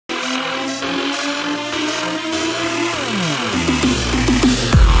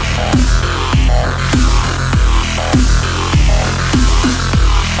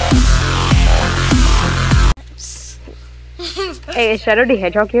Hey, is Shadow the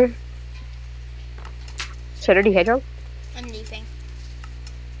Hedgehog here? Shadow the Hedgehog? I'm leaving.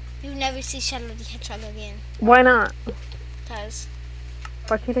 You'll never see Shadow the Hedgehog again. Why not? Because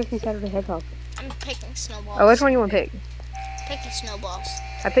Why can't I see Shadow the Hedgehog? I'm picking snowballs. Oh, which one you want to pick? Picking snowballs.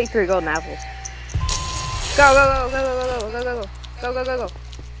 I picked 3 golden apples. Go, go, go, go, go, go, go, go, go, go, go, go, go.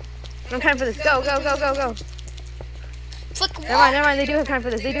 No time for this. Go, go, go, go, go. Click Never mind, never mind. They do have time for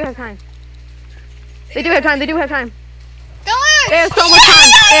this. They do have time. They do have time. They do have time. Go on! They have so much time.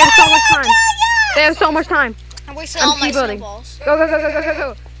 They have so much time. They have so much time. I wasted all my building. snowballs. Go, go, go, go, go, go,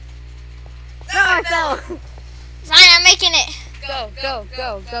 go. No, I fell. Fine, I'm making it. Go, go,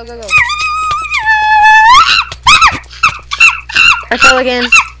 go, go, go, go. I fell again.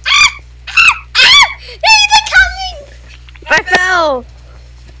 They're coming! I fell.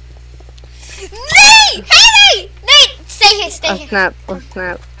 Nate! Hey, Nate! Nate! Stay here, stay here. Snap. Oh,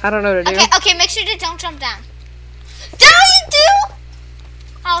 snap. I don't know what to do. Okay, okay, make sure they don't jump down. Down you do!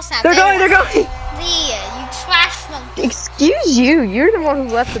 Oh, snap. They're going, they're going. You trash monkey. Excuse you. You're the one who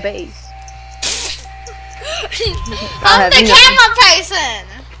left the base. I'm the camera person.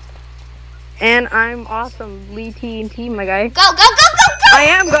 And I'm awesome. Lee TNT, my guy. Go, go, go, go, go! I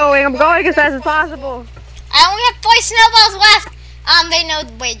am going. I'm going as fast as possible. I only have 4 snowballs left. They know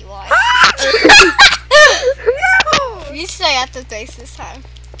where you are. No! You stay at the base this time.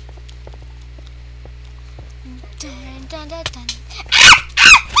 Dun, dun, dun, dun.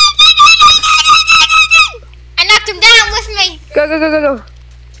 I knocked him down with me. Go, go, go, go, go.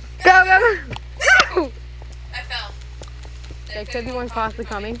 Go, go, go. No! I fell. There could be one possibly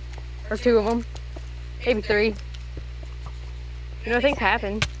coming. Or 2 of them. Maybe 3. You know, things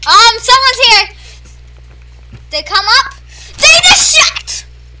happen. Someone's here. They come up. They just shot.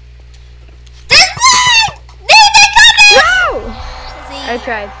 There's one. They coming. No! I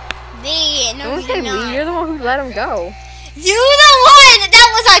tried. No, Don't say me. You're the one who let him go. You the one. That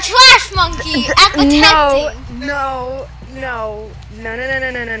was our trash monkey. Appetizing. No, no, no, no, no, no, no,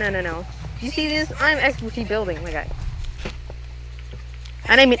 no, no, no, no, no. You see this? I'm expertise building, my guy.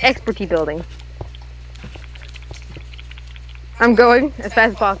 And I mean expertise building. I'm going as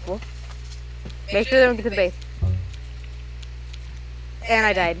fast as possible. Make sure they don't get to the base. And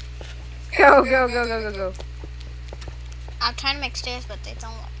I died. Go, go, go, go, go, go. I'm trying to make stairs, but they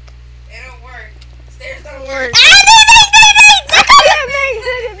don't work. They don't work. Stairs don't Work. work. I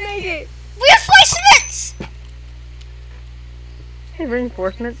didn't make it. Reinforcements! Hey,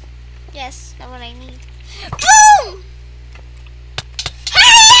 reinforcements. Yes, that's what I need. Boom!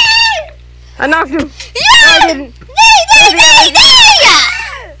 Hey! I knocked him. Yeah! No, I didn't.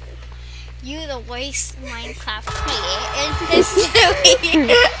 You the worst Minecraft player in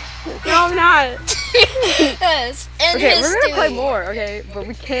history. No, I'm not. Yes, in Okay, history. we're gonna play more, okay? But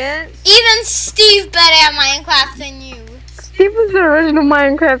we can't. Even Steve better at Minecraft than you. Steve was the original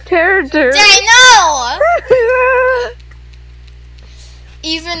Minecraft character. I know!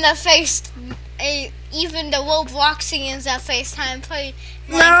 Even the Robloxians that FaceTime play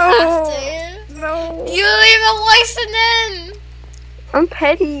Minecraft. No. You're even worse than them. I'm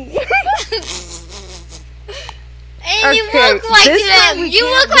petty. And you Okay, look like this time them. we You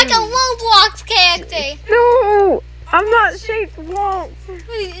can't look like a lose. Roblox character. No, I'm not shaped once.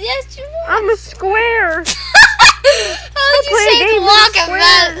 Yes, you are. I'm a square. How did you play a say game block with of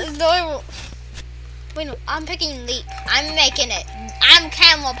that normal? Wait, no, I'm picking leap. I'm making it. I'm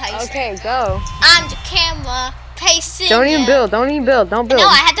camera pacing. Okay, go. I'm the camera pacing. Don't even build. Don't even build. Don't build. No,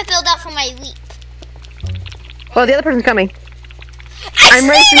 I had to build up for my leap. Well, the other person's coming. I I'm see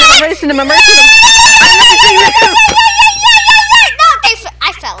racing him. that! I'm racing him. I'm racing him. I'm racing him. No,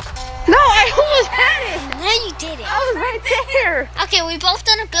 I fell. No, I almost had it. No, you didn't. I was right there. Okay, we both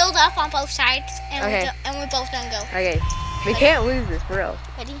done a build up on both sides, and Okay. we both done go. Okay, we can't lose this, for real.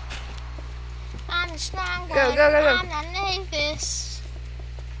 Ready? I'm the strong one. Go, go, go, go. I'm not nervous.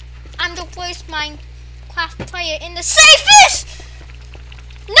 I'm the worst Minecraft player in the safest.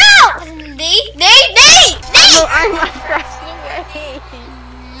 No! No, I'm not crashing away.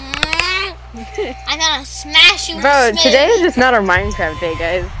 I'm gonna smash you. Bro, to today is smithereens. just not our Minecraft day,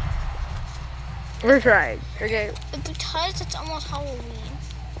 guys. We're trying, okay? Because it's almost Halloween.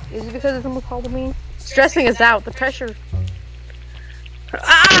 Is it because it's almost Halloween? Stressing us out, the pressure.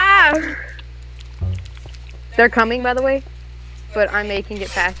 Ah! They're coming, by the way, but I'm making it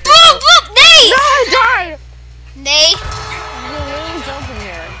faster. Boom, boom, Nate! No, I died! Nate! You're really jumping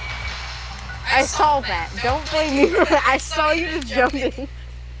there. I saw that. Don't blame me. I saw you just jumping.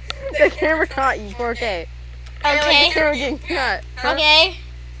 The camera caught you, 4K. Okay. The camera getting cut. Huh? Okay.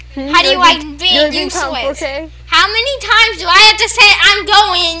 How do you like being caught useless? 4K? How many times do I have to say I'm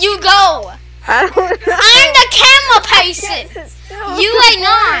going and you go? I don't know. I'm the camera person. You ain't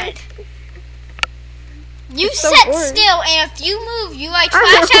not. You so sit boring. still, and if you move, you like I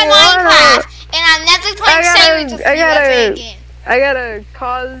trash don't at wanna. Minecraft, and I'm never playing savings with you ever again. I gotta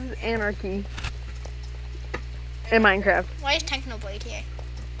cause anarchy in Minecraft. Why is Technoblade here?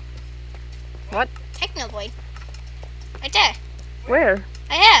 What? Technoblade. Right there. Where?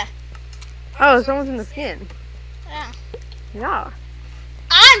 Right here. Oh, someone's in the skin. Yeah. Yeah.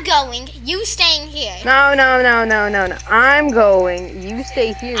 I'm going. You staying here. No. I'm going. You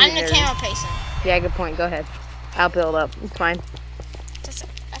stay here. I'm the nerd. camera person. Yeah, good point. Go ahead. I'll build up. It's fine. That's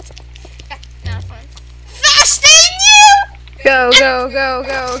not fun. Faster than you!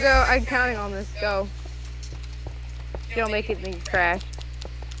 Go. I'm counting on this. Go. You don't make it, then you crash.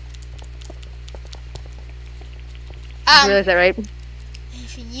 You realize that, right?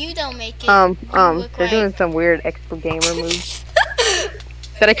 If you don't make it, they're doing some weird extra gamer moves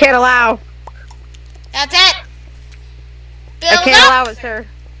that I can't allow. That's it. Build I can't up. allow it, sir.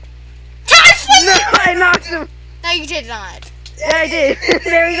 No, I knocked him. No, you did not. Yeah, I did.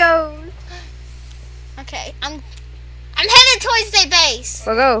 There he goes. Okay, I'm headed towards their base.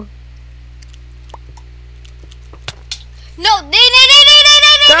 Well, go. No, they.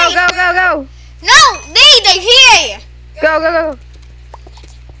 Go. No, they here. Go.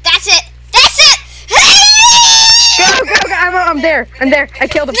 That's it. Go. I'm there. I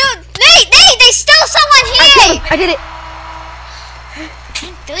killed him. No, they stole someone here. I did it.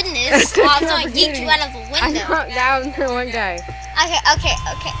 Thank goodness. Oh, I was gonna yeet you out of the I window. knocked down the one guy. Okay.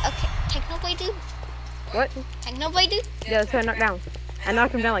 Technoblade dude? What? Technoblade dude? Yeah, that's who I knocked down. I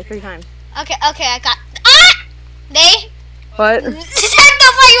knocked him down like 3 times. Okay, I got. Ah! They? What?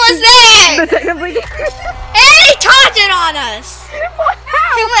 Technoblade was there! The technically. And he taunted on us!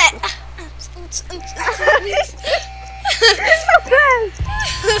 He went. So fast.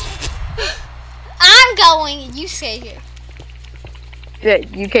 I'm going, you stay here. Yeah,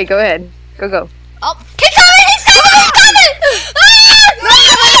 UK, go ahead. Go. Oh, he's coming!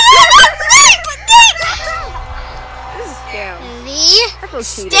 This is scam. Lee, I feel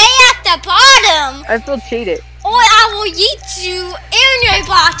cheated. stay at the bottom, I feel cheated. or I will yeet you in your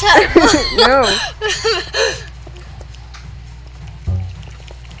bottom. No.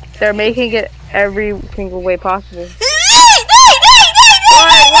 They're making it every single way possible. What?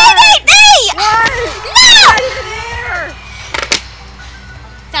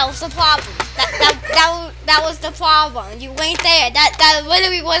 That was the problem. That was the problem. You ain't there. That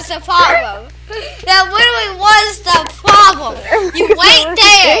literally was the problem. That literally was the problem. You ain't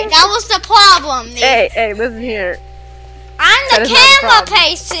there. That was the problem. Nick. Hey, listen here. I'm That the is not the camera problem.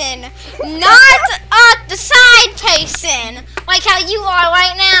 person, not the side person, like how you are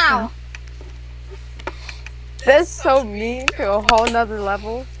right now. That's so mean to a whole nother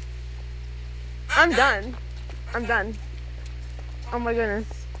level. I'm done. Oh my goodness.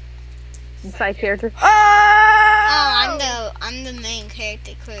 Side character. Oh, I'm the main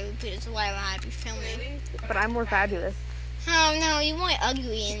character crew, which is why I be filming. But I'm more fabulous. Oh no, you more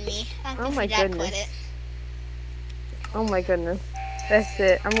ugly than me. I'll Oh give my you that goodness. credit. Oh my goodness. That's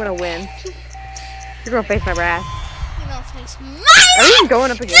it. I'm gonna win. You're gonna face my wrath. You don't face my Are we even going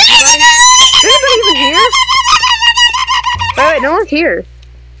up against somebody? Is anybody even here? Wait, no one's here.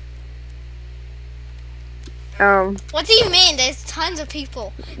 What do you mean? There's tons of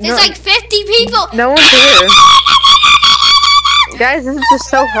people. There's No. like 50 people. No one's here. Guys, this is just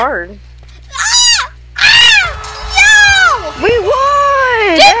so hard. No! We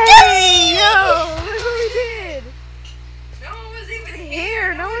won! Hey, yo! Look what we did! No one was even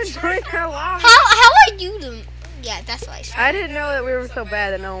Here, no one joined our lobby. How are you doing? Yeah, that's what I said. I didn't know that we were so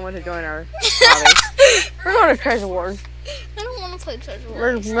bad that no one wanted to join our lobby. We're going to Treasure Wars. I don't want to play Treasure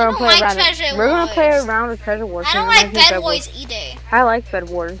We're Wars. gonna play around. We're gonna play Wars. around with Treasure Wars. I don't like Bed Wars either. I like Bed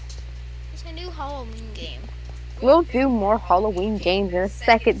Wars. It's a new Halloween game. We'll do more Halloween games in a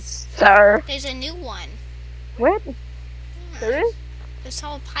second, sir. There's a new one. What? There is? It's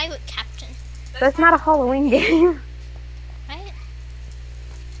called Pilot Captain. That's not a Halloween game. Right?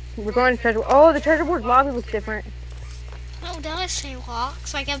 We're going to Treasure. Oh, the Treasure Wars lobby looks different. Oh, does say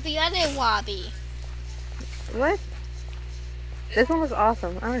locks like every other lobby. What? This one was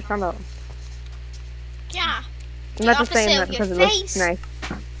awesome. I don't understand about. Yeah. I'm not The just saying that opposite of because it your looks nice.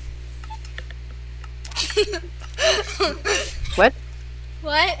 What?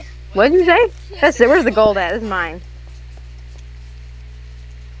 What? What did you say? That's it. Where's the gold at? This is mine.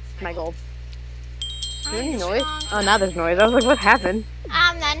 My gold. Is there any noise? Oh, now there's noise. I was like, what happened?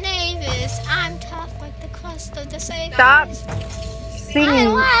 I'm not nervous. I'm tough like the crust of the safe. Stop I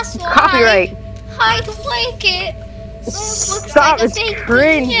singing last one. copyright. Hide to break it. Looks Stop, like a it's fake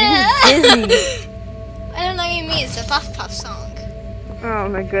cringe. Yeah. This is Disney. I don't know what you mean. It's a Puff Puff song. Oh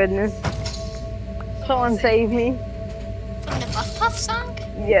my goodness. Someone save me. From the Puff Puff song?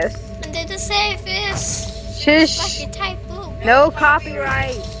 Yes. Under the surface. Shush. Like a type blue. No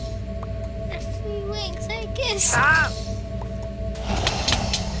copyright. The free wings, I guess. Stop.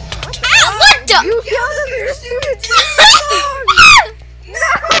 Ah, what the? You killed him, you're stupid. Song.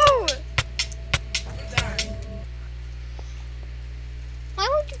 No. Why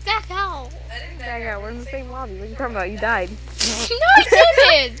would you back out? Back out. We're in the same lobby. What are you talking about? You died. No, I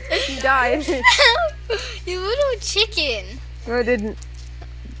didn't. You died. You little chicken. No, I didn't.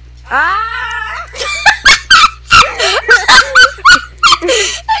 Ah!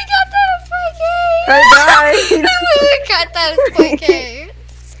 I got that at 4K. I died. I got that at 4K.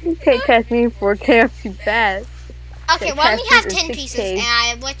 You can't catch me in 4K. I'm too fast. Okay, well, we have 10 6K. pieces, and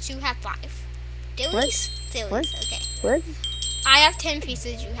I let you have 5. Dillies? Dillies, What? okay. What? I have 10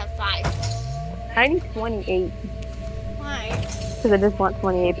 pieces, you have 5. I need 28. Why? Because I just want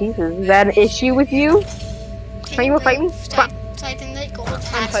 28 pieces. Is that an issue with you? Can you fight me? So I think that gold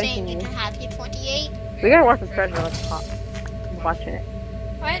passing, fighting you you. can have your 28. We gotta watch the treasure on the top. I'm watching it.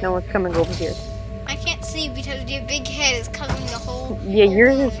 What? No one's coming over here. I can't see because your big head is covering the whole... Yeah,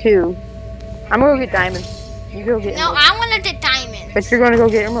 yours is too. I'm gonna go get diamonds. You go get No, emeralds. I want to get diamonds. But you're gonna go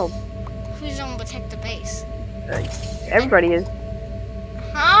get emeralds. Who's gonna protect the base? Everybody is.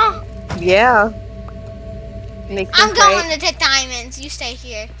 Huh? Yeah. Makes I'm sense, right? going to get diamonds. You stay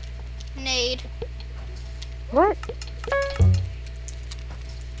here. Nade. What?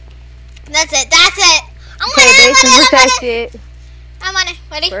 That's it. That's it. I'm on Okay, it. base is protected. I'm on it.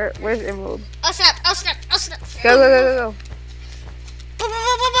 Ready? Where's emerald? Oh snap. Oh snap. Oh snap. Go, go, go, go, go.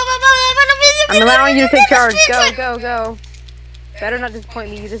 I'm allowing you to take charge. Go, go, go. Better not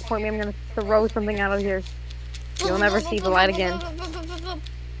disappoint me. You disappoint me, I'm gonna throw something out of here. You'll never see the light again. Go, I'm go,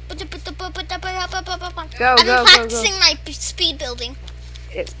 go, practicing go. my speed building.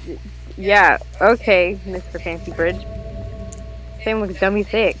 Yeah, okay, Mr. Fancy Bridge. Same with dummy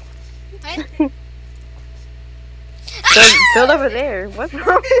thick. What? Build over there. What's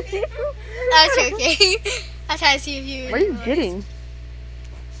wrong with you? That's okay. I'm trying to see if you. What are you getting?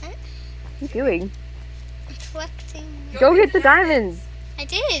 What? What are you doing? I'm collecting. Go get the diamonds. I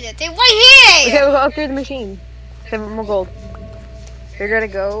did. They're right Okay, here. we'll go up through the machine. 7 more gold. We're gonna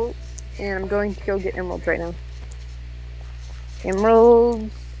go, and I'm going to go get emeralds right now.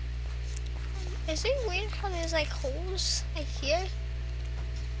 Emeralds. Is it weird how there's like holes like here?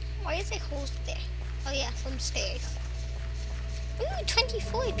 Why is there holes there? Oh yeah, some stairs. Ooh,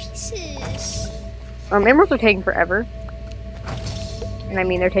 24 pieces. Emeralds are taking forever. And I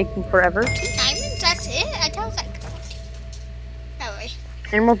mean, they're taking forever. 2 diamonds, that's it? I thought it was like 40. That way.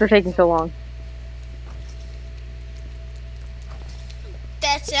 Emeralds are taking so long.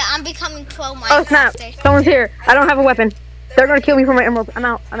 That's it. I'm becoming pro Minecraft. Oh snap! Someone's here. I don't have a weapon. They're gonna kill me for my emeralds. I'm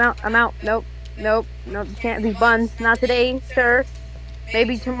out. I'm out. I'm out. Nope. Nope. Nope. You can't be buns. Not today, sir.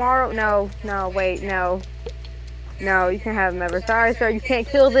 Maybe tomorrow. No. No. Wait. No. No. You can't have them ever. Sorry, sir. You can't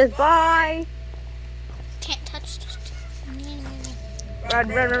kill this. Bye. Can't touch this. Run!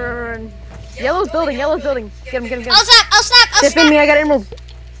 Run! Run! Run! Run! Yellow's building. Yellow's building. Get him! Get him! Get Oh him! snap! Oh snap! Oh Defend snap! me. I got emeralds.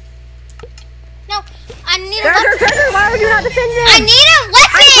 No, I need a Treasure! weapon. Treasure! Why would you not defend them? I need a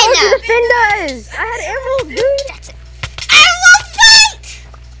I told you to weapon. defend us. I had emeralds, dude. That's it. I will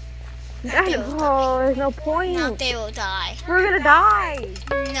fight. Oh, there's no point. No, they will die. We're gonna die.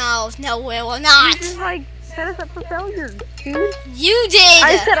 No, no, we will You not. just like set us up for failure, dude. You did.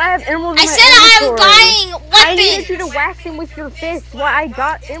 I said I have emeralds in I my said I am inventory. buying I needed you weapons. to whack them with your fist. Why I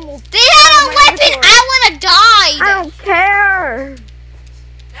got emeralds. They had a my weapon. inventory. I want to die. I don't care.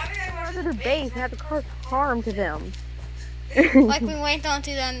 Go to their base and have to cause harm to them. Like we went on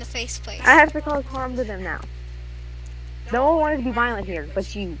to them in the face place. I have to cause harm to them now. No one wanted to be violent here,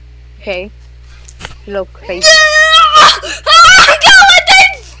 but you. Okay? You little crazy.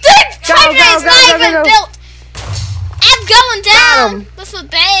 Treasure is not even go. built. I'm going Got down 'em. with a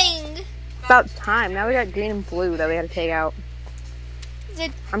bang. About time. Now we got green and blue that we gotta take out.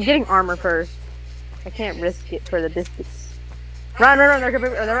 The- I'm getting armor first. I can't risk it for the biscuits. Run, run, run.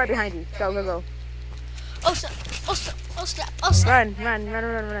 They're right behind you. Go, go, go. Oh snap! Oh snap! Oh snap! Oh snap! Run, run, run,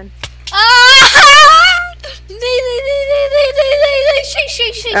 run, run. Ah!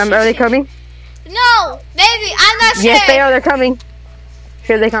 Shake. Are they coming? No, baby, I'm not sure. Yes, they are. They're coming.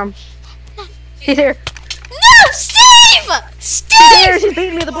 Here they come. She's here. No, Steve! She's here. Steve! She's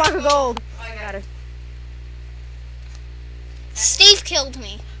beating me with a block of gold. I got her. Steve killed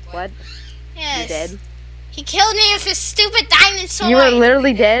me. What? Yes. You're dead? He killed me with his stupid diamond sword. You were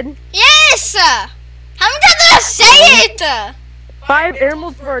literally dead? Yes! How How many times did I say it? 5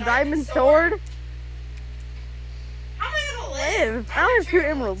 emeralds for a diamond sword? How am I gonna live? I only have 2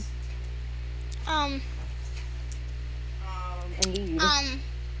 emeralds. Um, Indeed. Any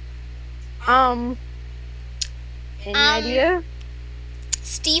Um, idea?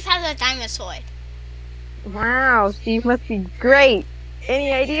 Steve has a diamond sword. Wow, Steve must be great.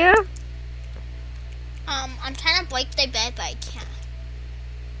 Any idea? I'm trying to break the bed, but I can't.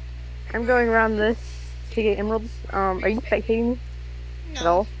 I'm going around this to get emeralds. Are you spectating me at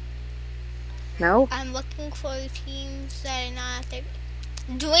all? No? I'm looking for teams that are not active.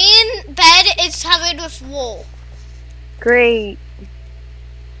 Dwayne bed is covered with wool. Great.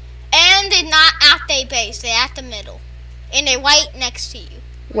 And they're not at their base, they're at the middle. And they're right next to you.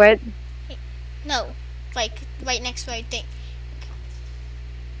 What? No, like right next to my thing.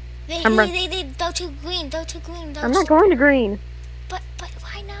 They go to green, go to green. I'm not going to green. But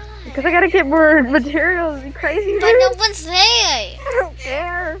why not? Because I gotta get more materials. You crazy, But dude? no one's there. I don't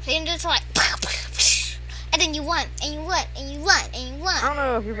care. Then just like, and then you won, and you won, and you won, and you won. I don't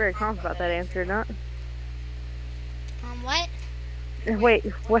know if you're very confident about that answer or not. What? Wait,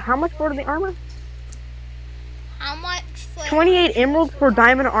 what? How much for the armor? How much for 28 emeralds for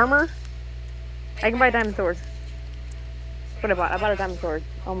diamond armor? I can buy a diamond sword. What I bought? I bought a diamond sword.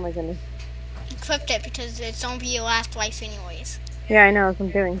 Oh my goodness. equip it because it's gonna be your last life anyways. Yeah, I know. That's what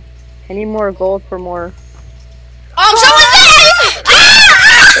I'm doing. I need more gold for more. Oh, someone's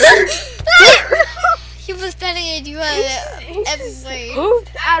there! He was betting at you everywhere.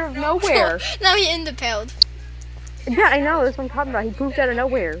 Poofed out of nowhere. Now he indepelled. Yeah, I know. That's what I'm talking about. He poofed out of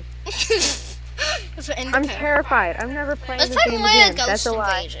nowhere. I'm terrified. I'm never playing Let's this play game more again. Ghost That's a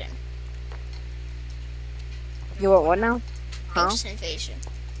lie. Invasion. You want what now? Huh? Ghost Invasion.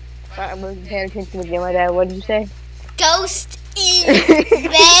 I wasn't paying attention to the game like that. What did you say? Ghost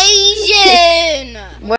Invasion.